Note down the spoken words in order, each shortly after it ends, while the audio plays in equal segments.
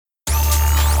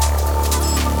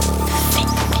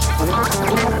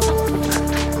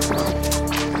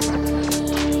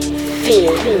Listen.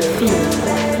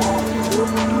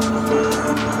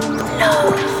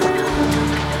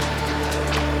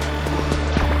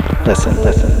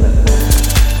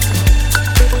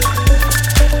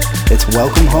 It's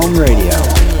Welcome Home Radio.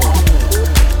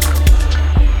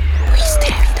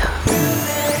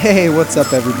 Hey, what's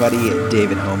up everybody?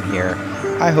 David Home here.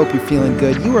 I hope you're feeling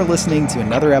good. You are listening to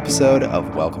another episode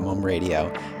of Welcome Home Radio.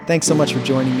 Thanks so much for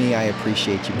joining me. I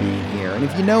appreciate you being here. And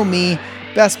if you know me,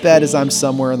 best bet is I'm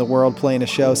somewhere in the world playing a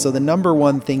show, so the number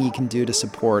one thing you can do to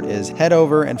support is head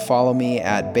over and follow me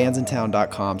at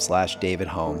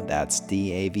bandsintown.com/DavidHome. That's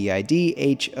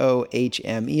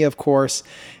DavidHome, of course.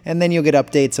 And then you'll get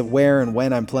updates of where and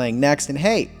when I'm playing next. And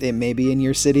hey, it may be in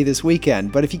your city this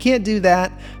weekend. But if you can't do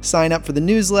that, sign up for the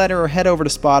newsletter or head over to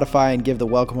Spotify and give the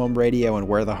Welcome Home Radio and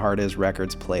Where the Heart Is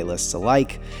records playlists a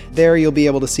like. There you'll be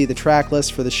able to see the track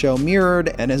list for the show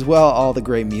mirrored, and as well all the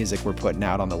great music we're putting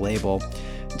out on the label.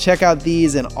 Check out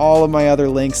these and all of my other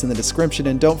links in the description,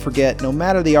 and don't forget, no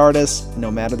matter the artist,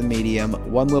 no matter the medium,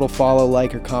 one little follow,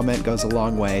 like, or comment goes a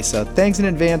long way. So thanks in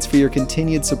advance for your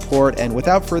continued support, and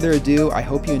without further ado, I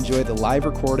hope you enjoy the live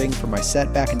recording for my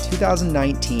set back in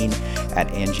 2019 at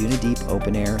Anjuna Deep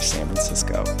Open Air, San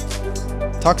Francisco.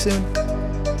 Talk soon.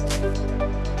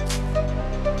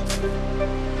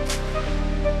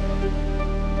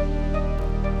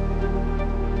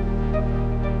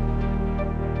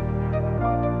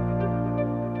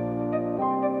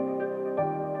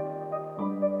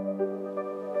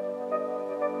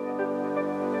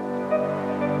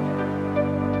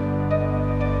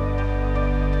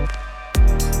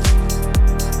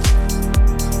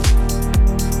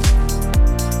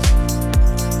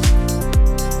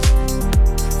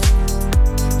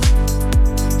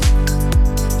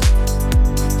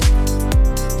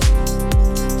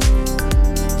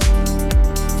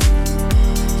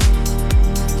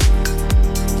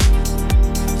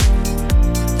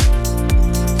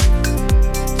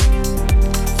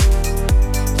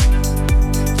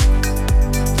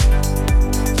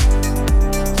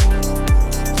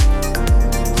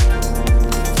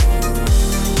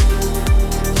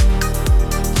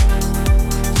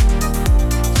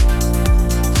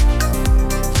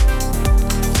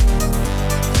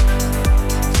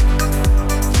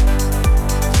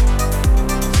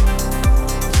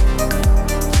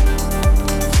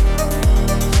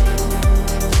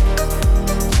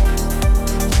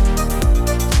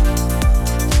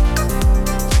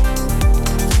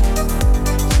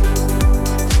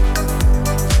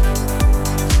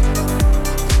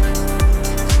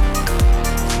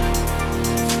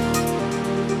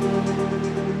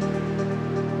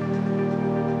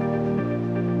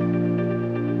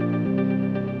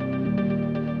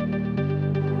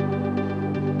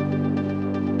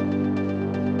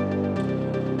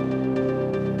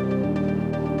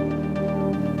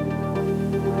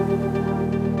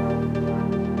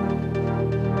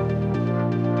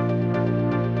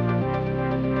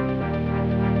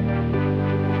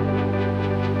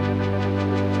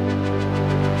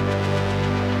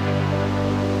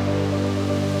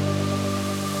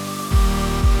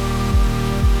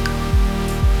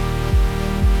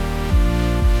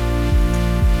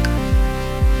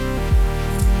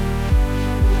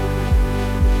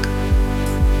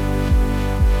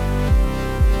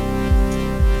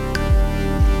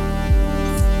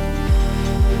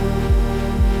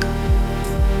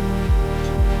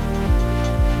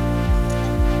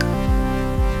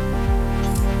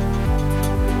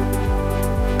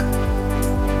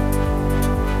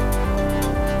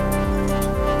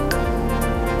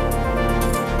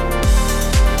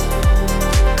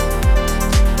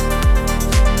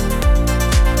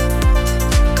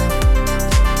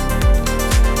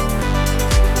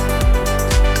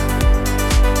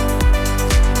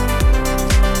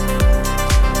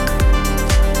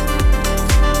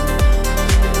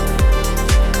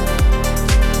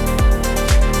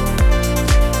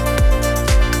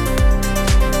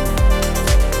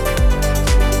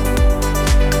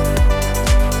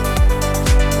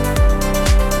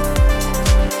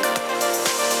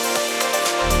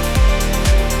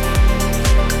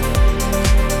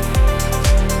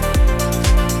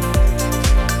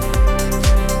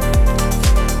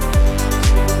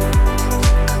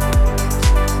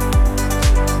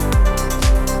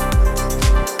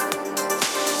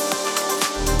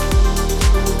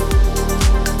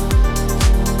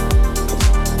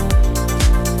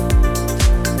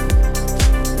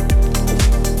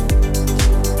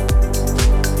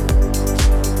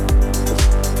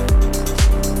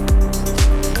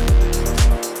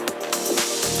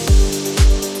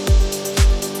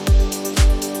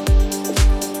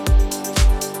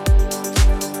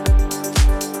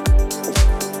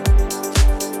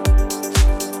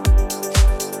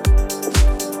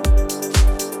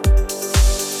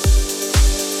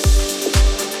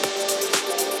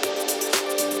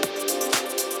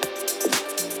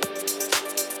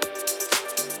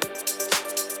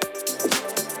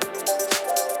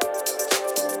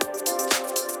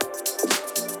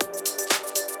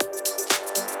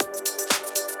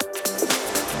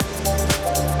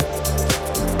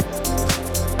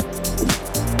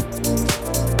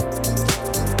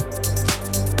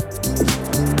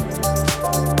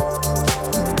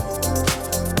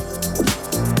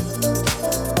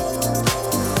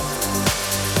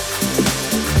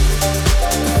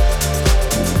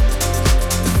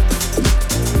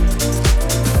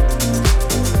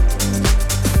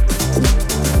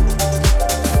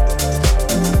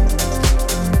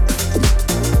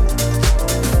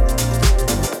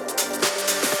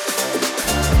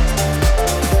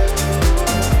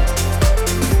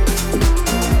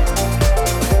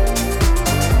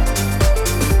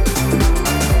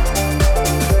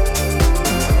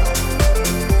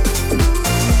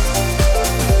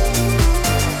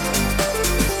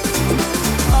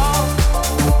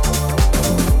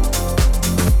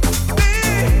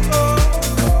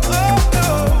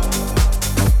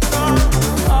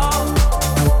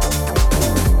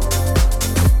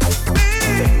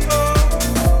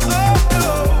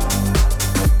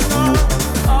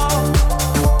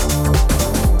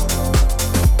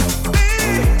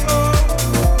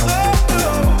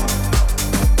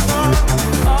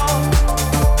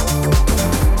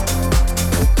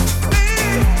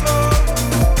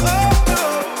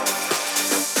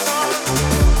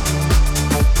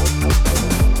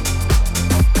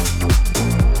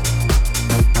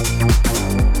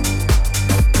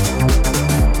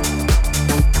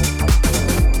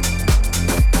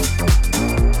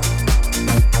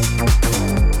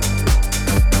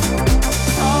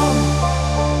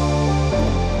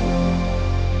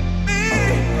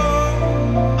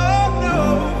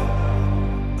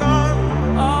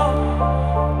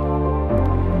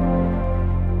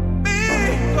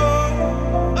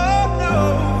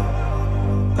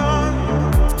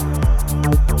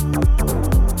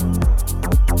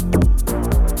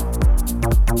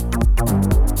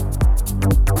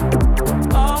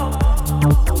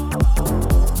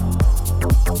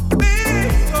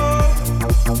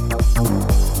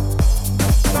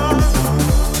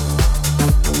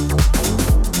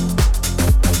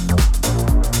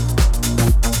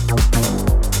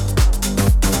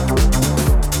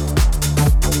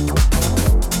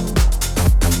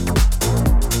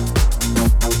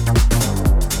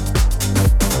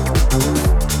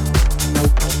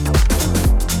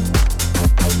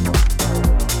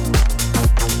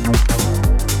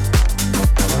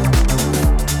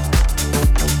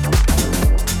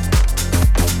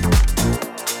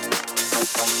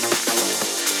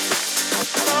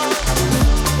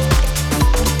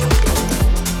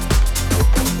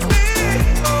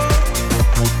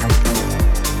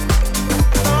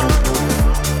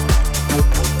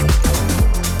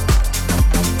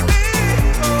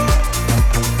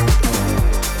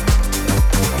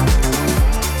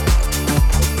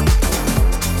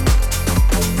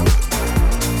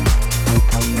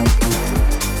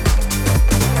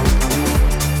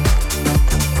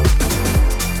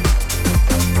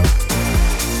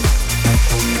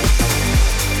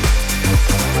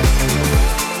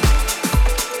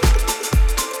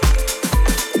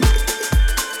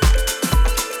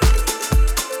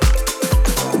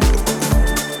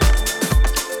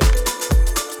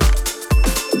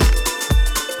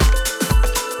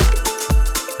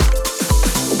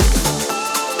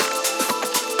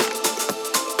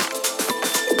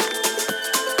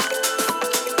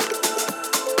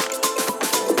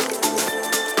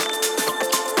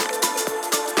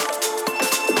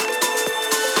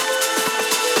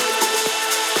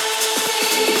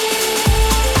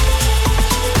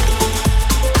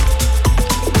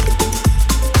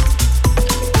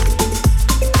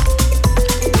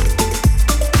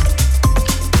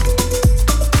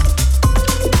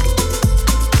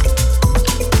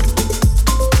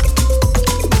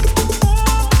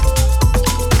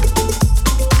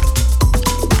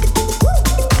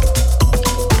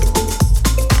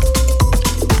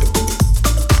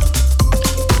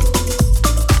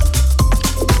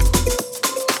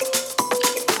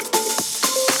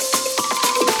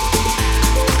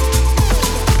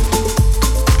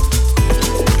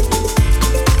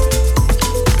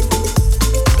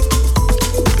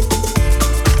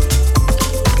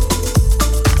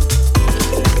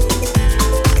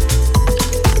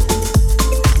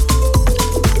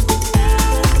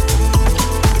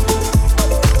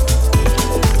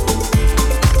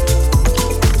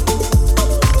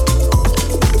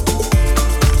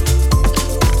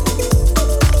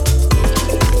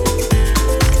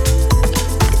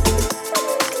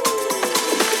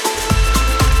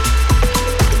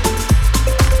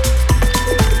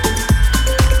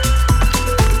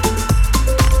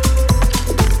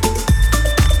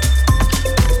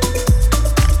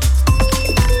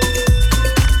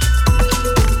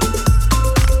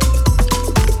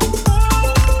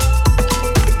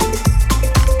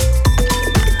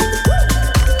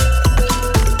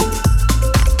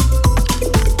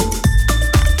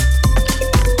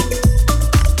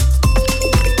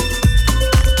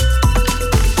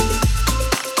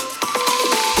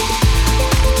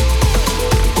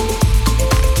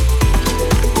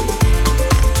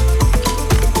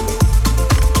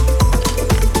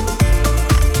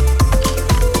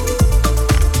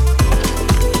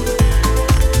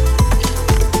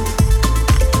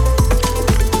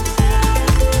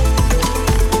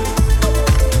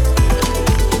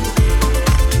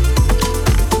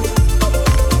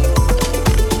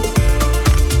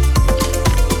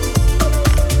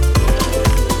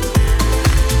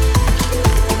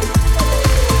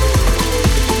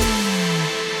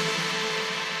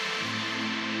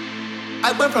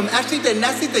 went from ashy to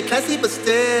nasty to classy, but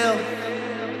still.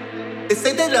 They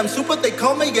say that I'm super, they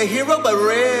call me a hero, but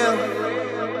real.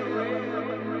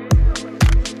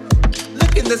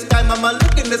 Look in the sky, mama,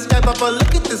 look in the sky, papa,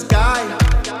 look at this guy.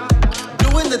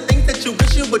 Doing the things that you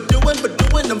wish you were doing, but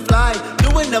doing them fly,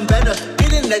 doing them better.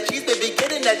 Getting that cheese, baby,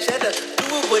 getting that cheddar. Do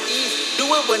it with ease, do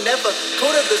it whenever.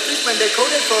 Code of the streets, man, they code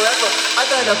it forever. I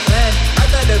got a plan, I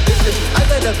got a vision, I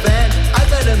got a van, I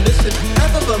got a mission.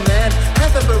 Half of a man,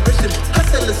 half of a vision.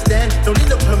 Hustle and stand, don't need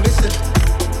no permission.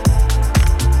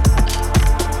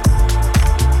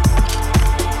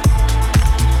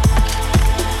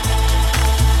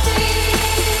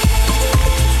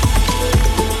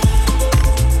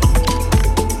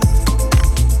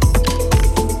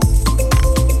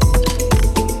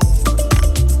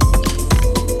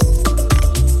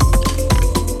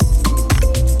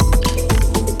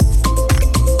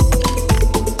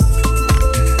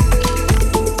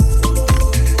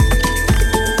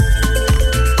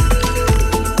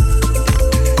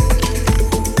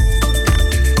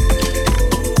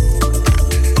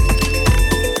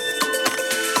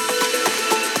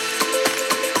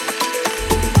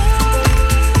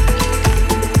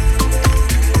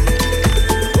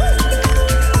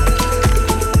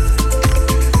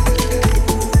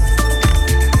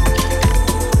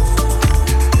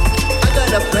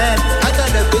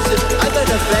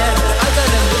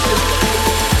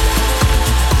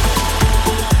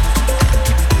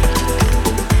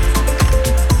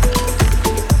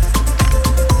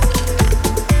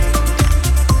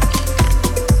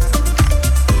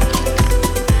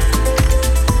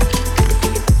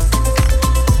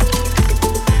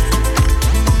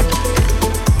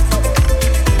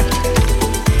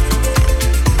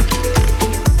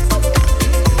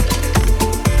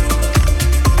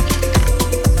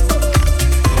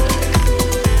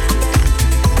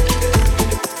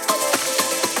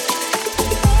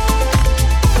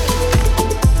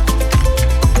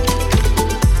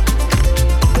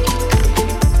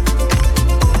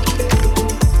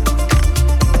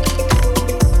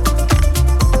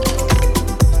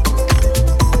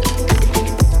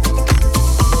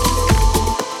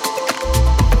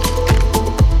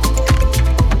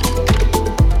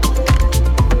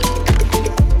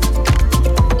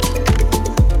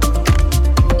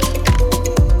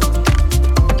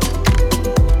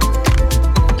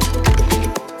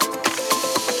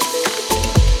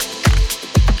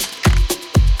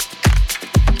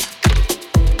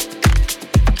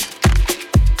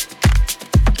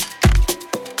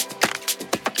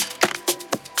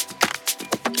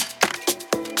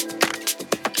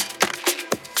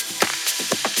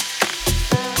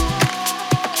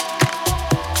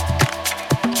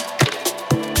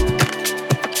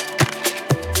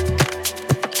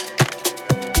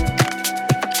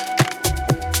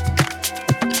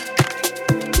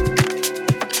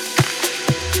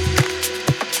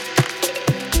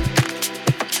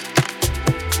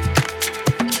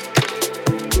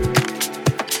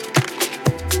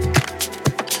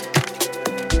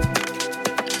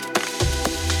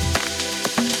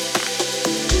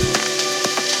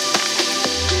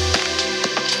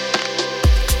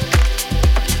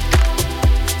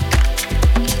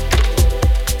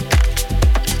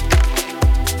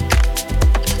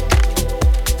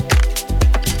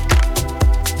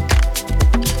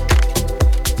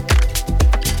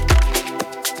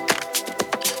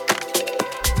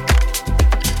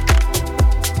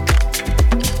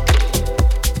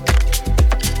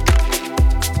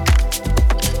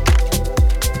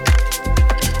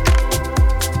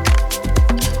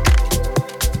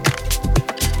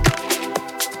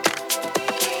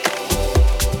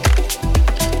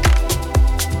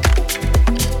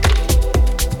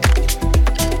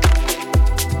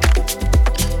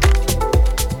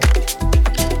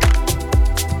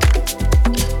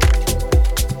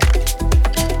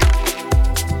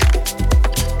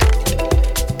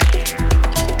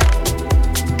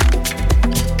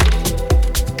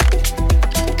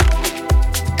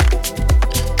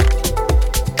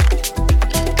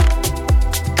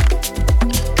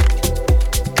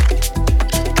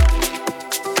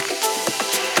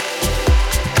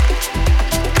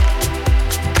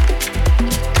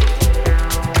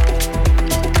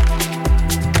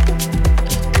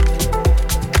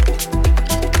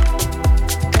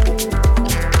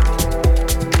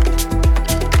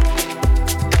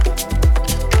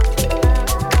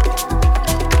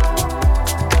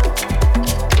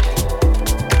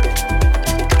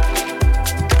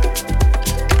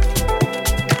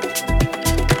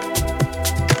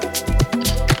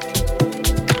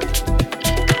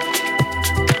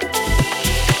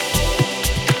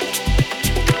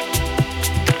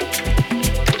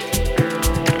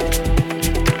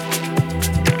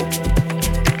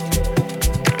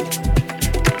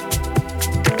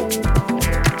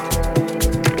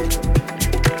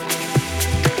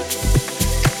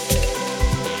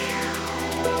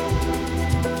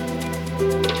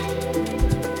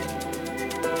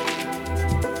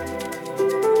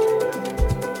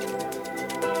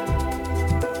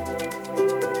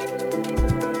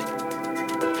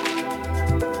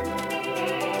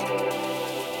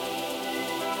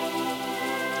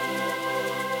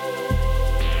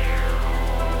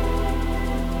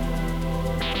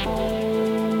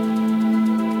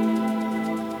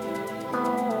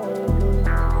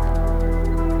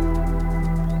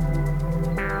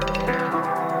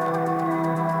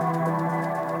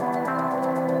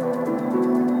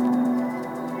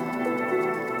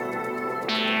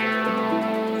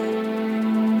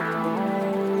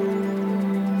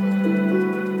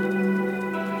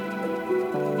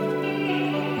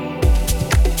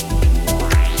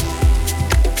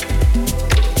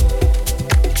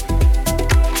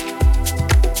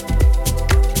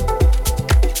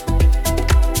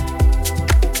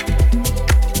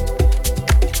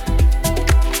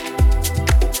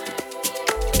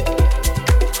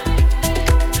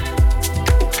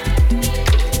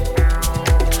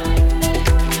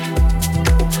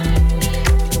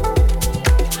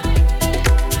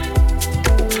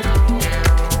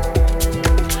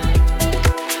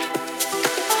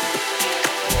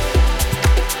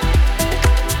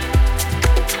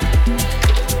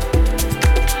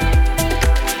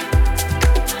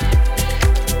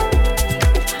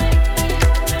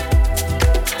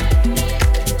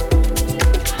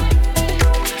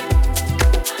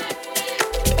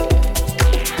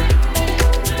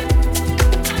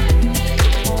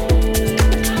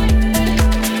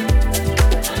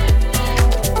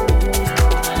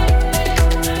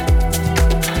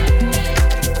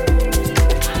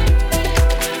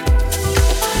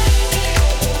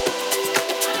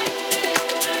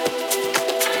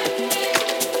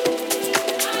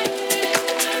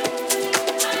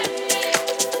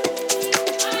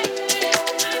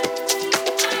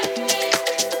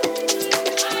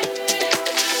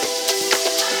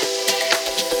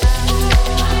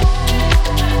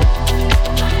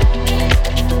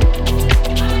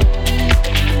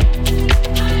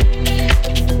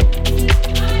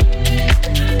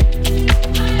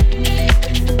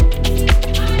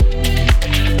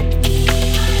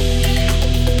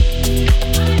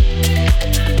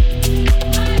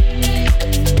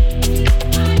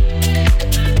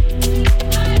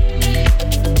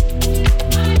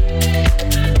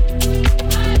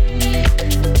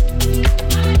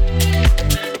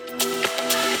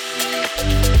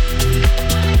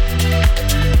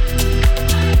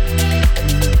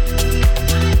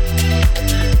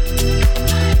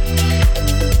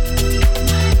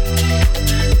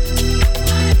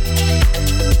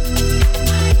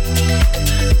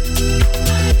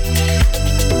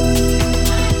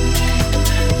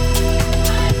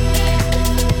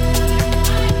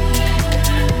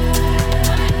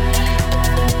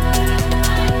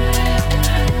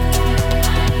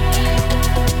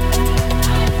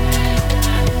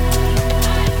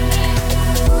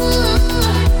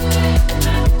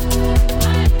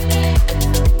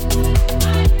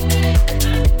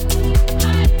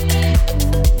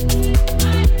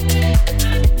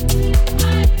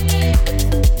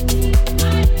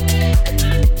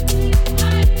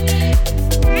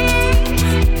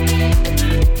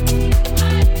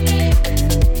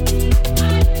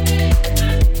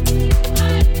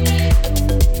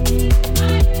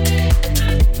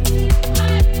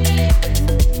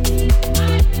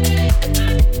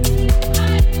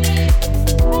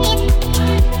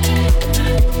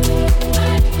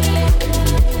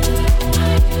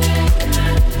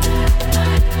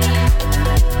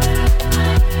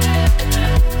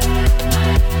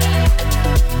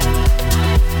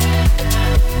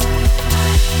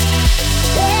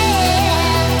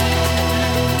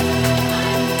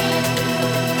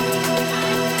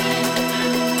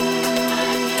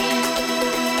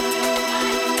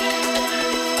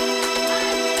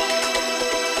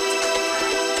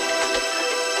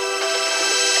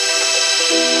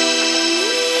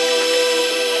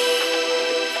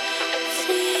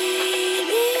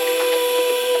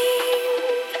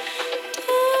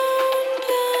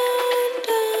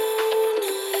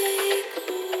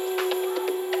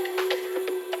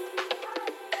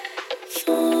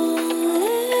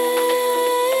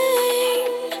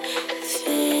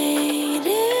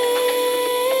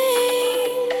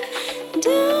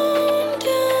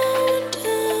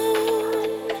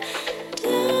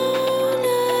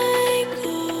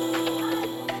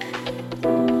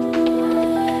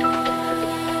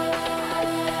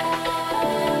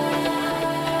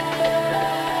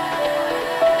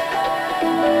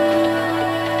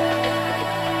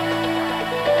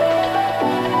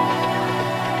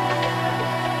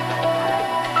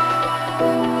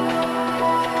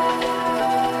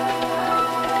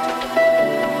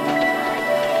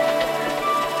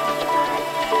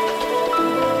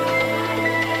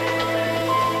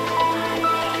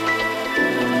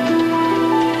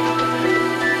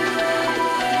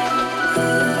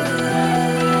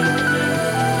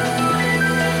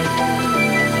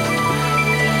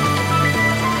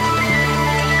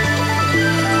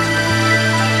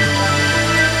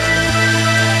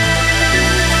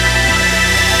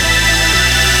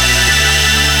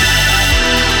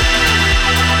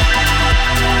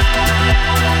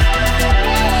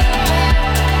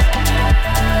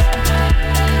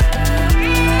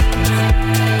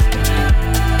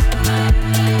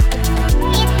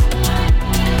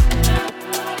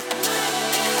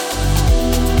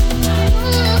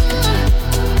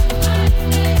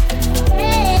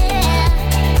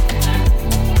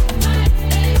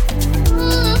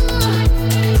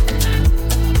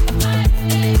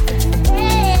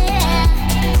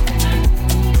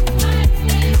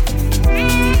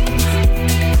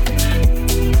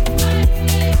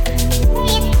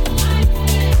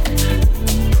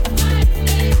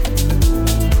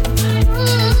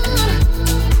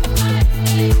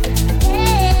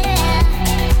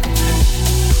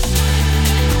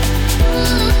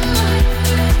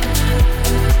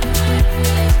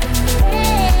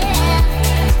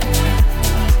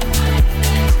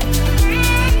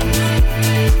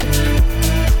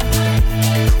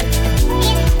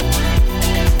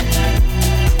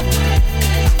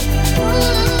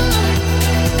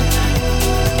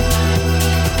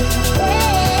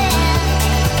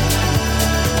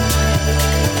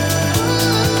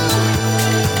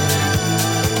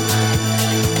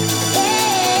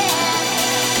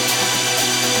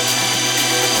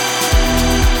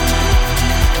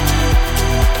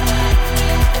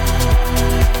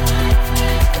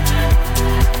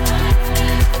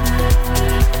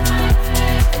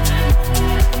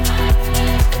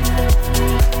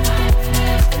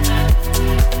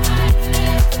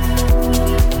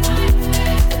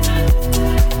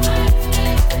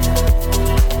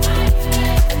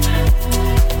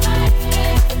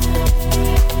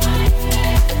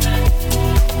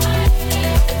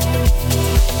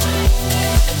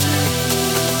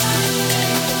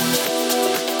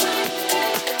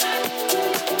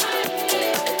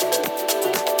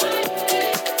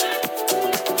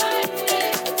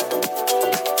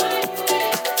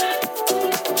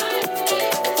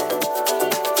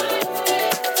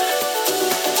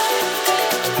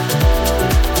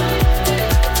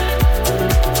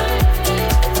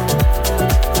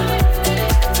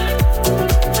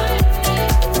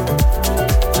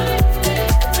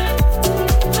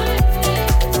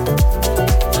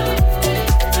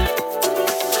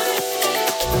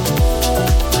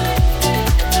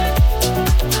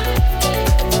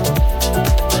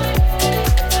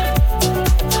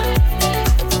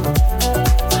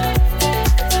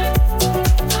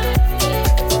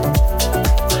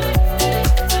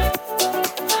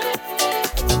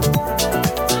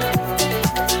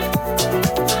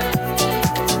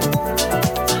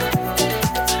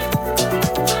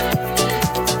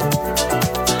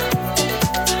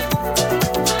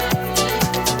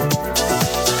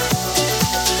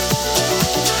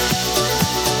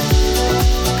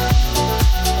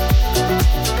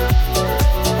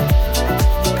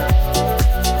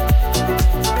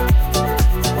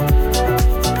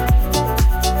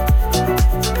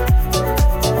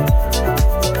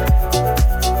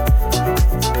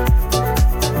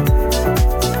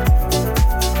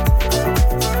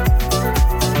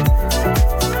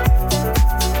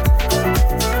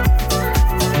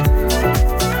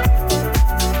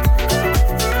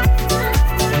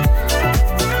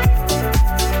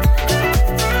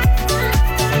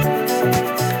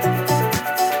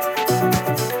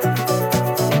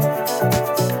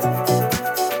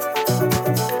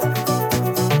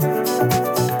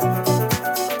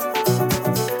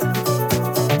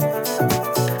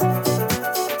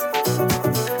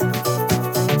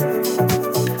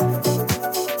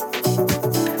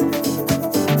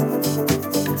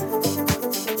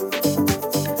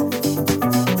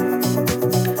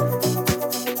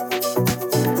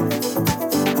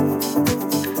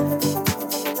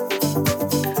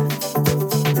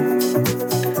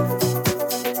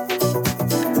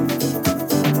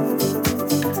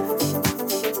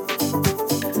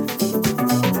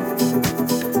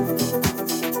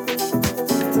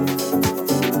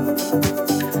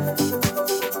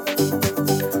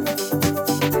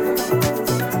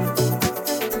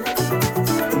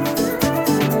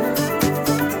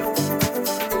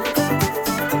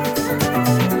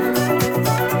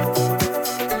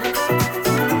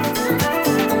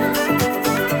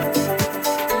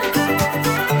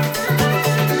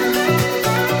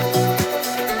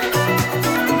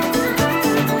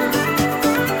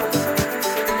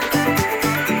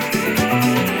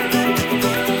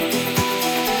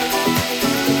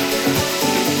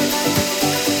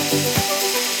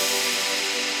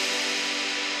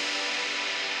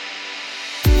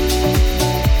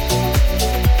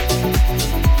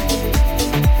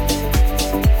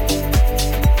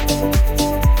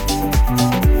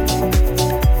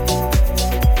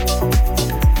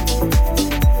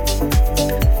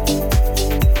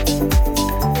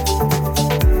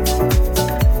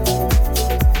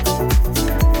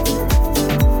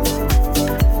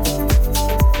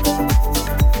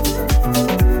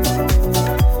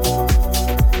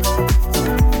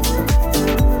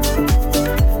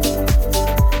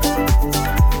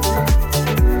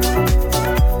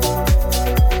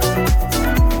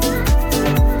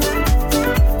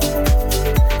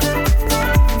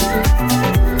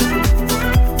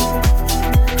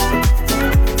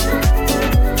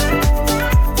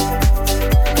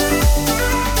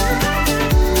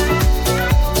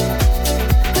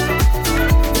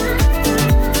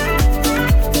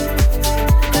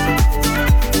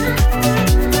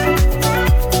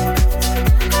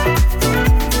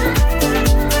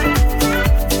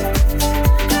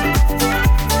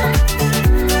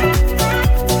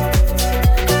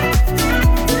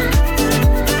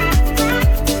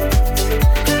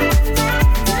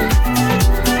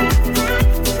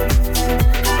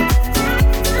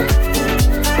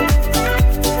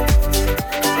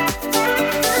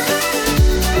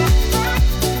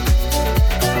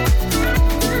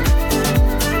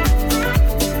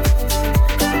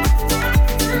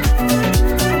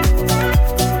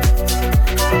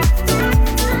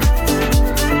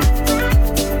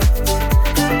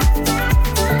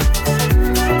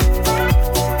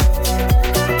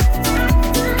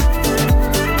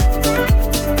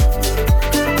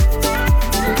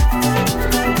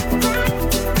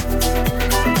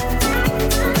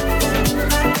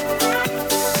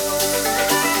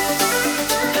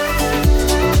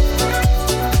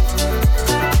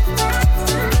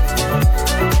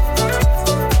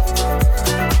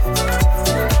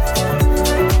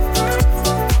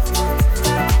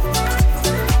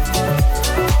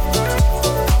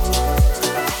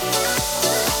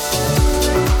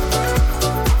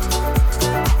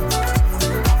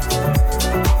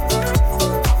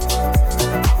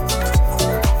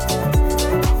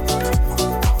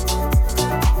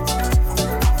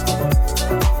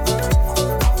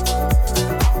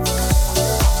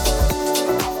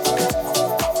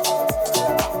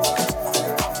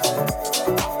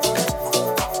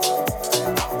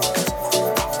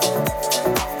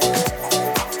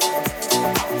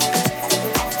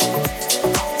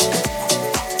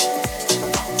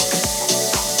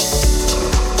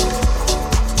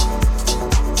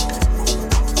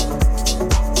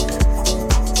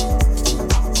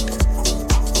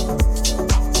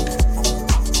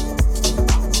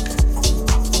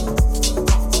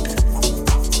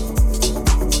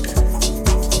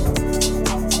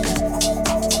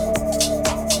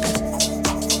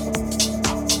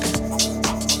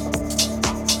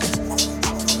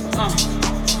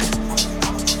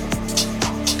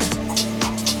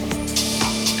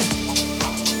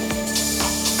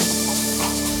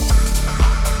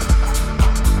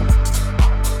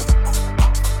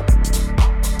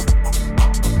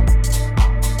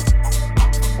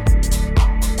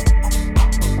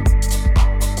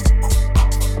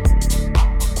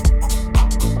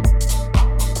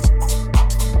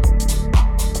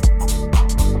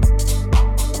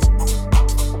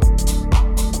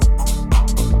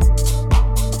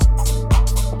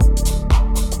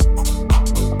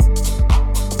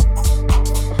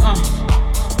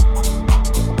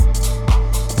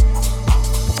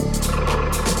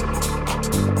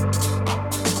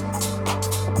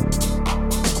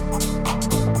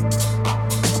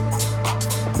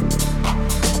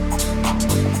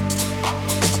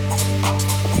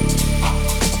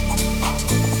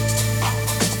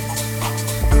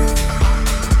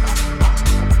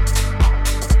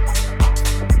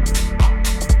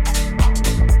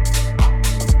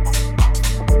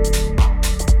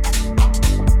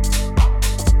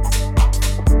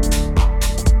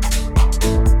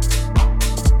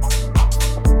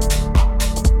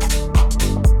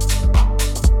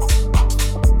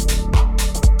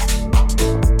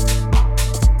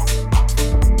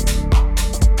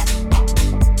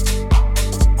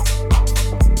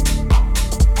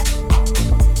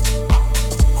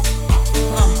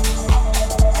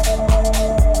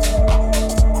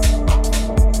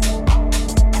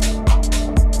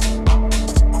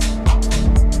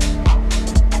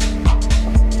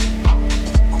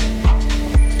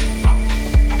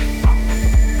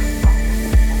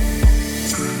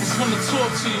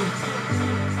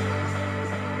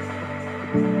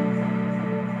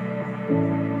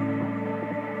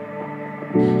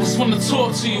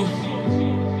 talk to you.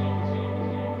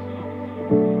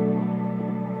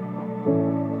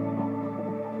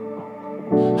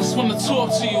 I just wanna talk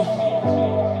to you.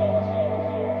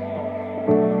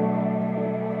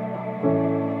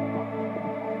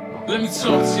 Let me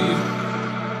talk to you.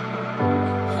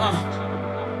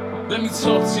 Let me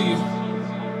talk to you.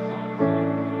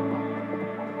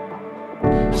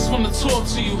 I just wanna talk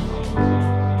to you.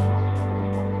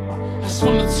 I just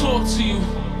wanna talk to you.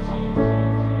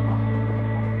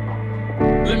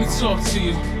 Let me talk to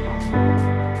you.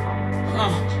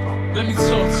 Let me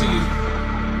talk to you.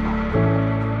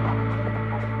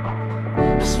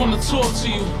 I just wanna talk to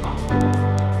you.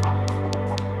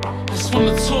 I just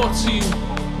wanna talk to you.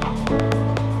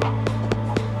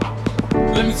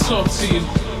 Let me talk to you.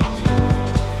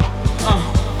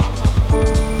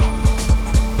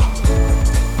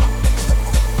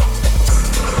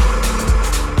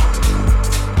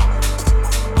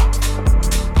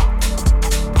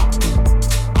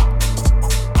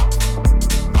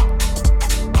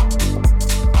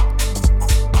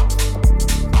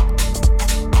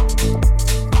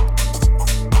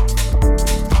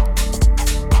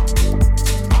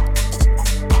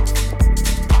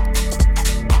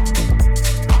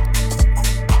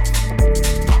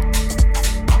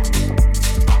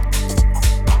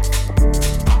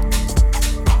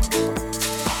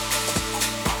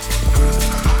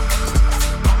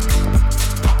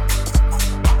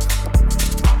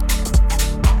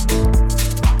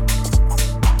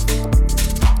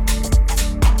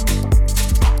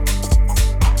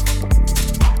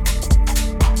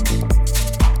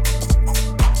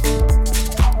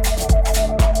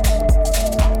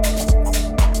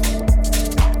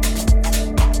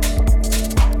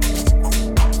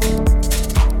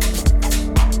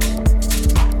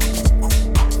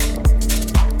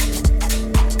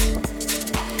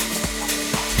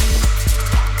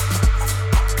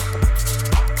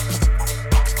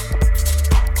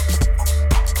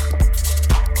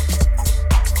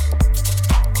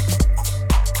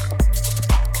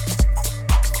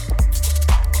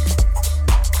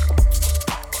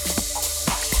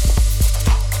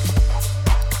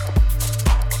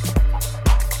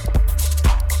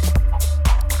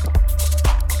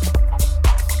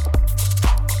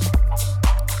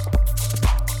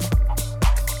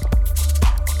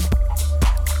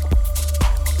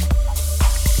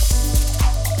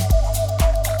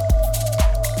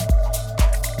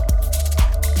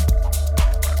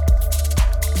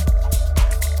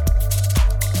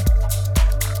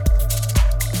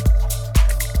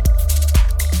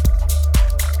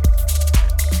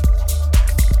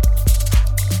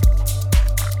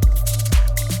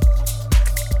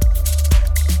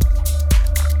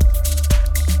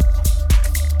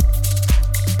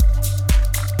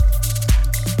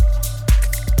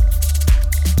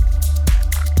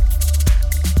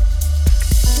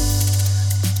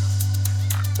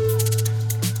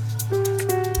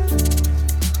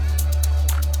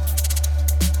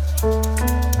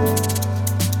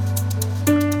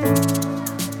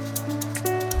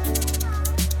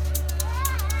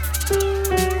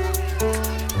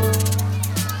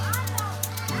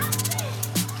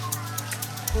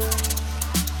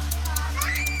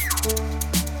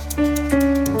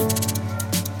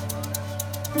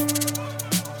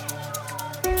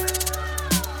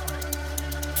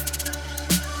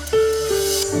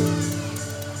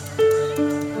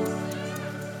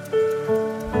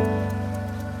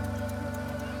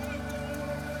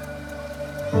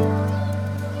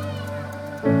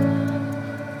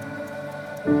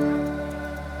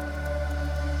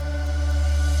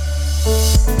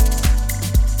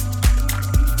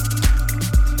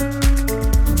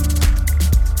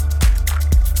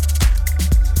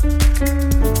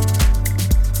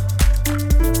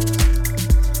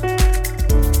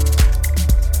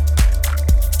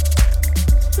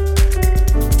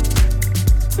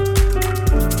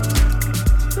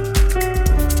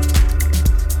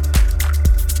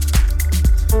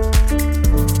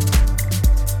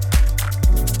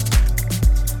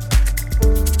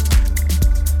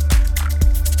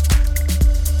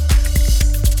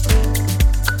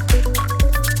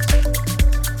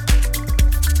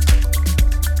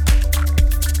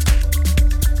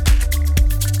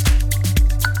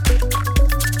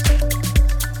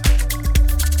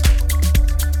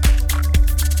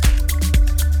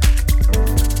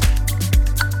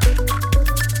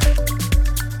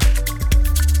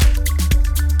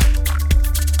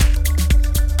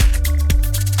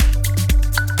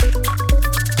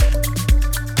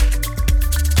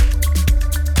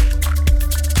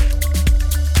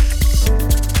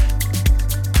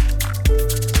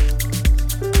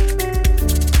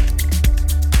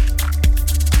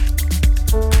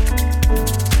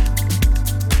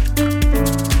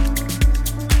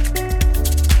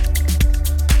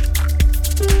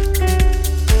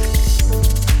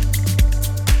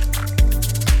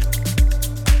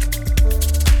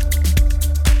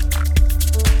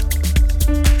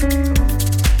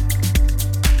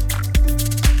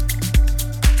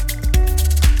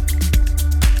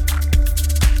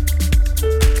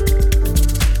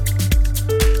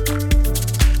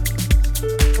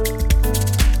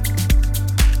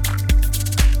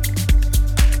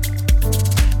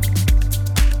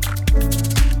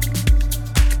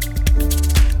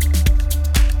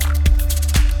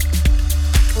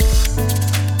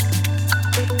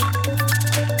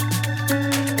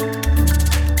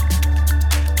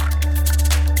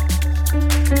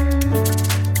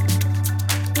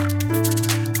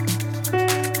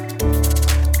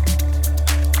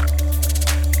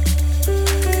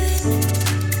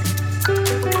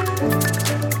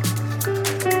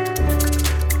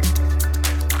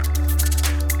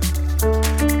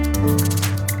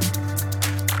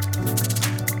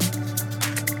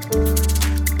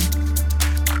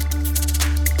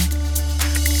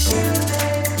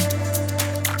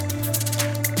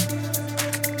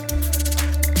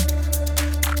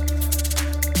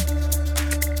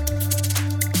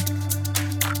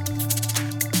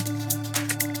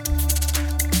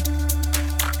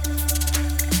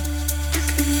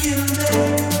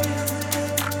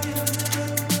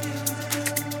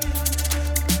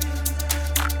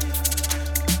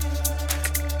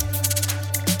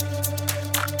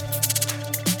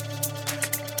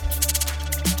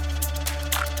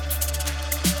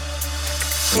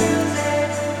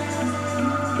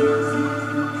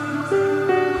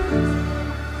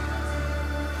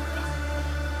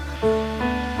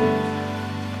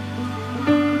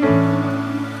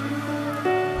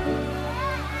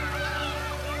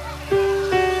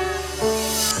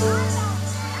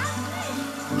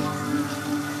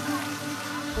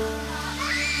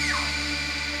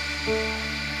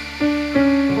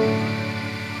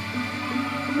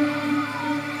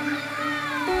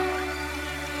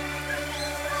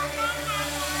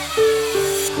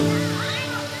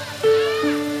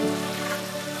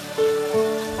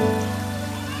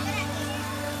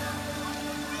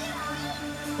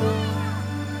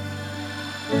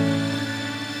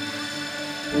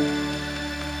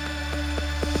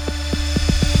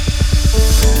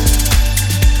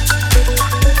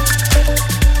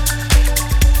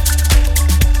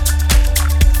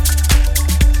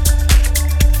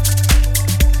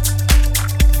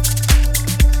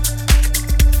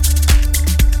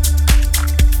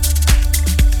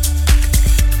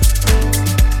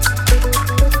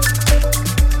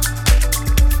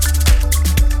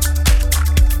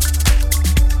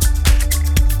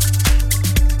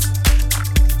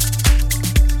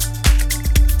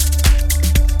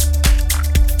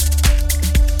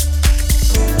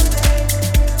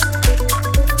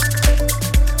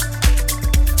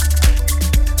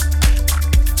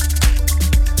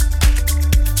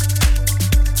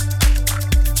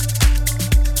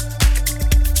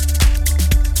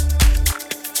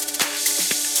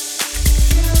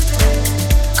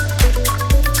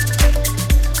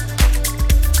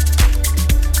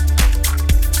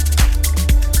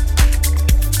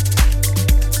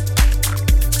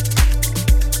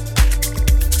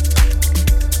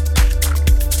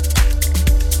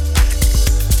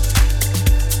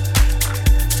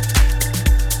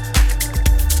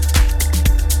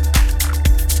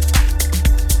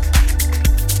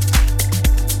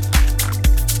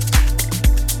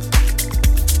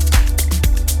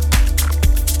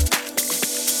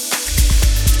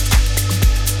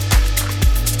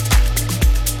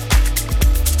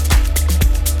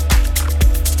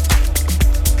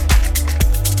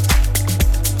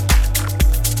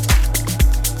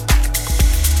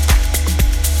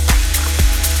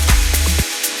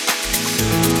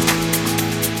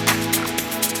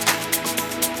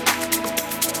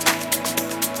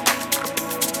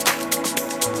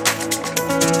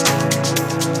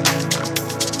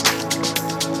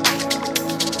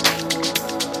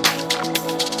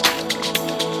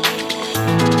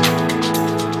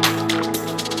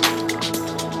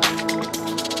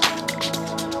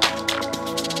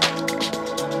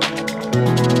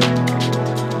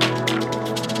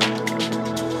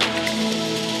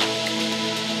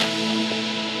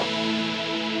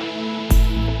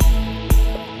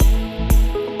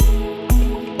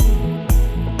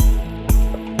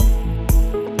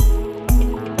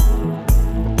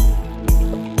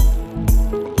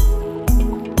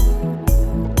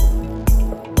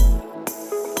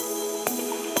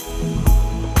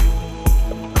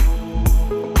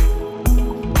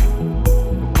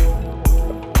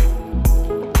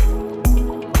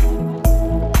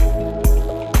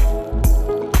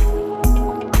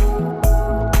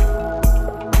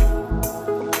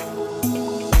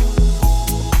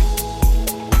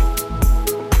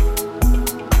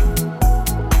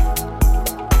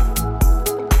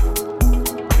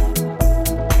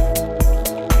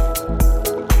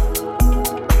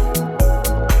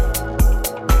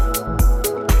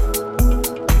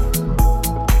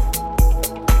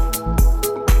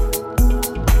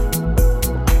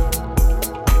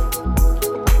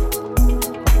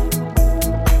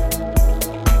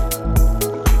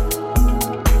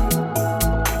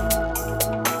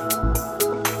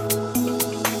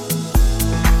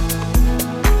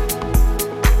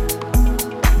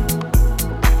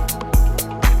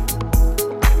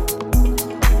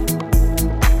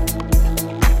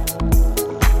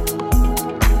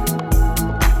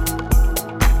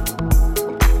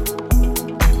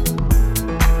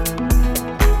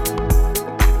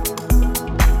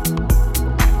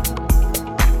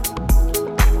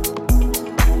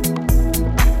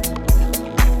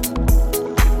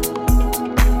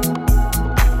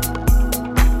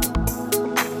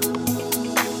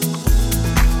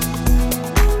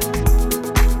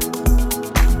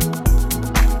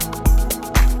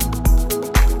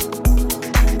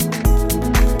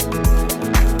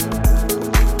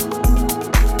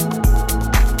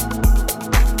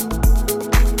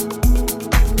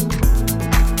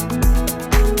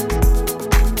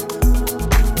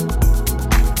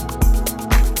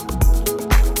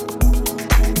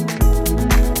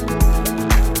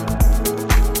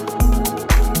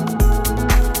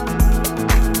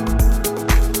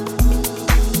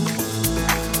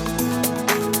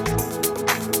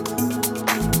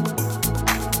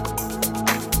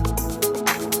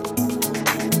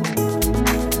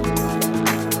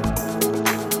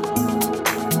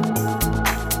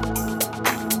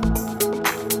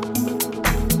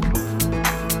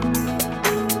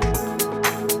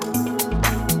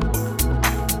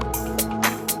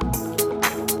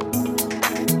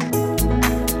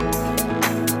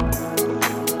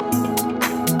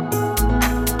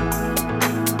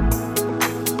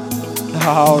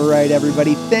 All right,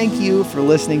 everybody, thank you for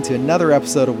listening to another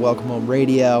episode of Welcome Home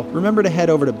Radio. Remember to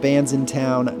head over to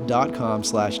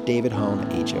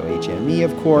bandsintown.com/DavidHome, HOHME,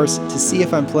 of course, to see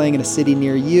if I'm playing in a city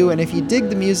near you. And if you dig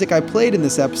the music I played in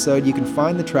this episode, you can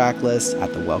find the track list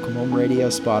at the Welcome Home Radio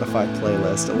Spotify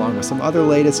playlist, along with some other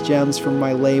latest gems from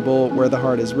my label, Where the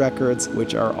Heart Is Records,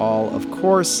 which are all, of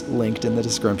course, linked in the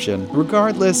description.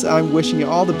 Regardless, I'm wishing you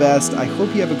all the best. I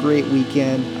hope you have a great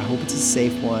weekend. I hope it's a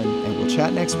safe one, and we'll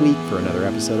chat next week for another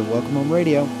episode of Welcome Home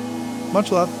Radio.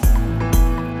 Much love.